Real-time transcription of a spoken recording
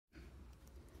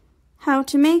How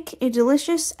to make a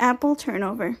delicious apple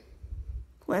turnover.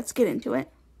 Let's get into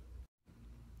it.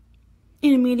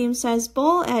 In a medium-sized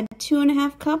bowl, add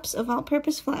 2½ cups of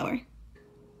all-purpose flour.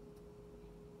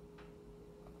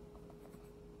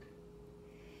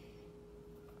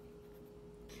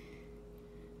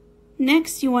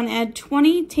 Next, you want to add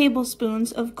 20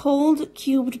 tablespoons of cold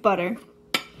cubed butter.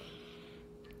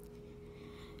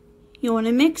 You want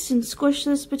to mix and squish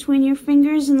this between your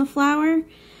fingers and the flour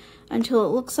until it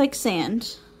looks like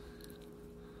sand.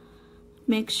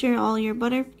 Make sure all your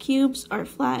butter cubes are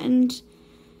flattened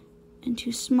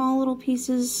into small little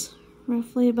pieces,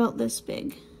 roughly about this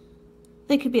big.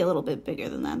 They could be a little bit bigger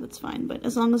than that, that's fine, but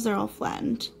as long as they're all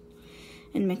flattened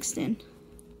and mixed in.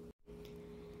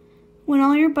 When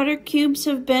all your butter cubes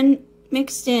have been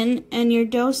mixed in and your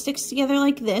dough sticks together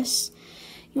like this,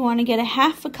 you want to get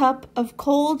 ½ cup of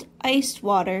cold iced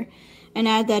water and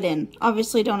add that in.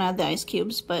 Obviously don't add the ice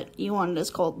cubes, but you want it as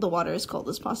cold, the water as cold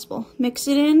as possible. Mix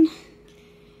it in.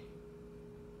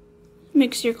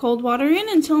 Mix your cold water in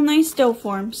until nice dough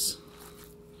forms.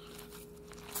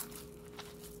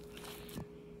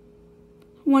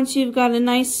 Once you've got a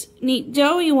nice, neat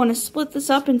dough, you want to split this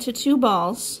up into 2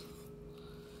 balls.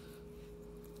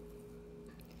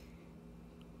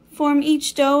 Form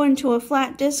each dough into a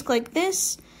flat disc like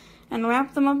this and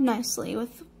wrap them up nicely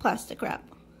with plastic wrap.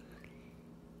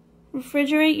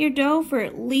 Refrigerate your dough for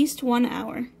at least 1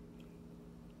 hour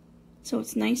so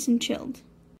it's nice and chilled.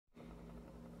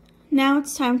 Now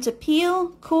it's time to peel,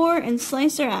 core, and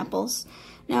slice our apples.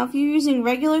 Now if you're using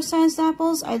regular sized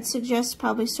apples, I'd suggest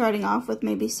probably starting off with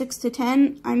maybe 6 to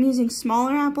 10. I'm using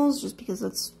smaller apples just because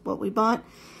that's what we bought,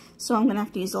 so I'm going to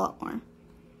have to use a lot more.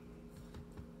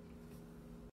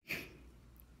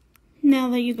 Now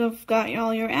that you've got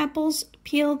all your apples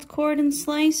peeled, cored, and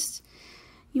sliced,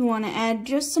 you want to add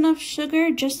just enough sugar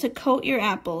just to coat your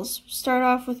apples. Start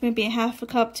off with maybe ½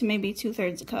 cup to maybe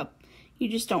 2/3 cup. You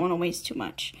just don't want to waste too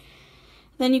much.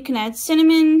 Then you can add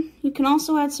cinnamon. You can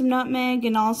also add some nutmeg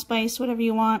and allspice, whatever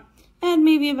you want. Add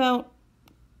maybe about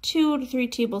 2 to 3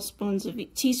 teaspoons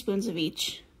of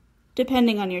each,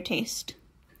 depending on your taste.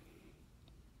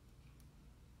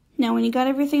 Now when you got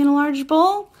everything in a large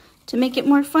bowl, to make it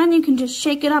more fun, you can just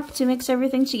shake it up to mix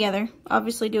everything together.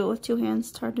 Obviously do it with 2 hands.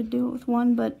 It's hard to do it with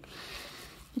 1, but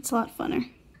it's a lot funner.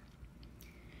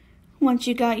 Once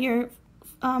you got your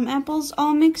apples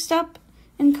all mixed up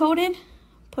and coated,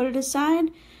 put it aside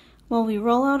while we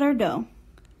roll out our dough.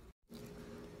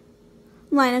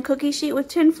 Line a cookie sheet with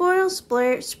tin foil,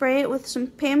 spray it with some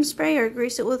Pam spray or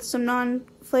grease it with some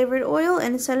non-flavored oil,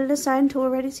 and set it aside until we're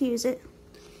ready to use it.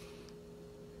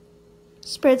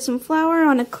 Spread some flour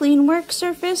on a clean work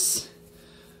surface.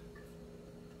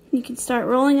 You can start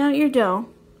rolling out your dough.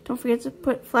 Don't forget to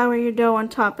flour your dough on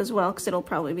top as well, because it'll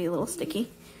probably be a little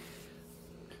sticky.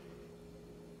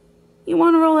 You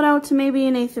want to roll it out to maybe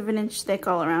 1/8 of an inch thick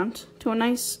all around, to a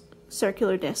nice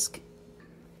circular disc.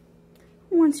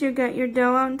 Once you've got your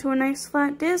dough out into a nice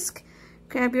flat disc,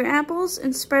 grab your apples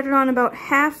and spread it on about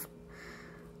half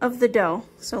of the dough.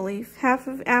 So leave half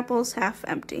of apples, half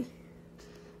empty.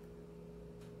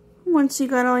 Once you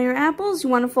got all your apples, you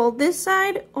want to fold this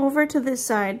side over to this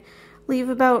side. Leave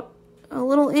about a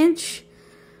little inch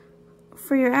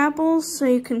for your apples so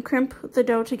you can crimp the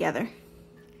dough together.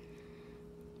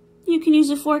 You can use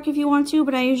a fork if you want to,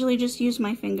 but I usually just use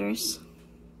my fingers.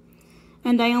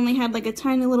 And I only had like a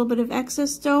tiny little bit of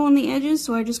excess dough on the edges,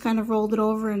 so I just kind of rolled it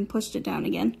over and pushed it down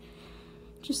again,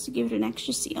 just to give it an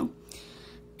extra seal.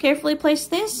 Carefully place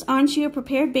this onto your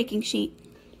prepared baking sheet.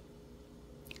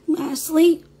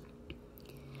 Lastly,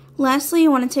 you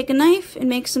want to take a knife and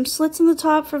make some slits in the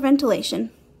top for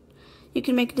ventilation. You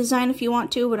can make a design if you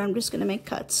want to, but I'm just going to make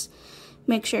cuts.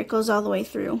 Make sure it goes all the way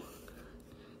through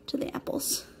to the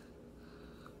apples.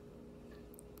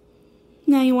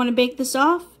 Now you want to bake this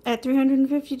off at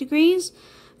 350 degrees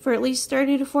for at least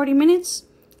 30 to 40 minutes,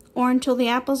 or until the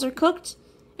apples are cooked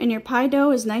and your pie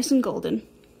dough is nice and golden.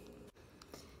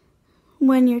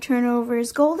 When your turnover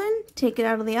is golden, take it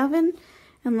out of the oven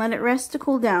and let it rest to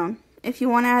cool down. If you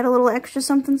want to add a little extra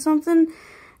something,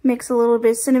 mix a little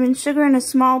bit of cinnamon sugar in a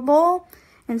small bowl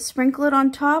and sprinkle it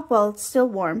on top while it's still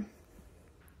warm.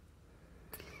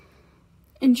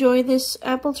 Enjoy this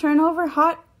apple turnover,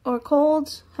 hot or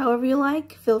cold, however you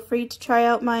like. Feel free to try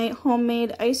out my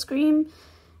homemade ice cream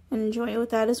and enjoy it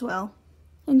with that as well.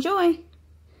 Enjoy!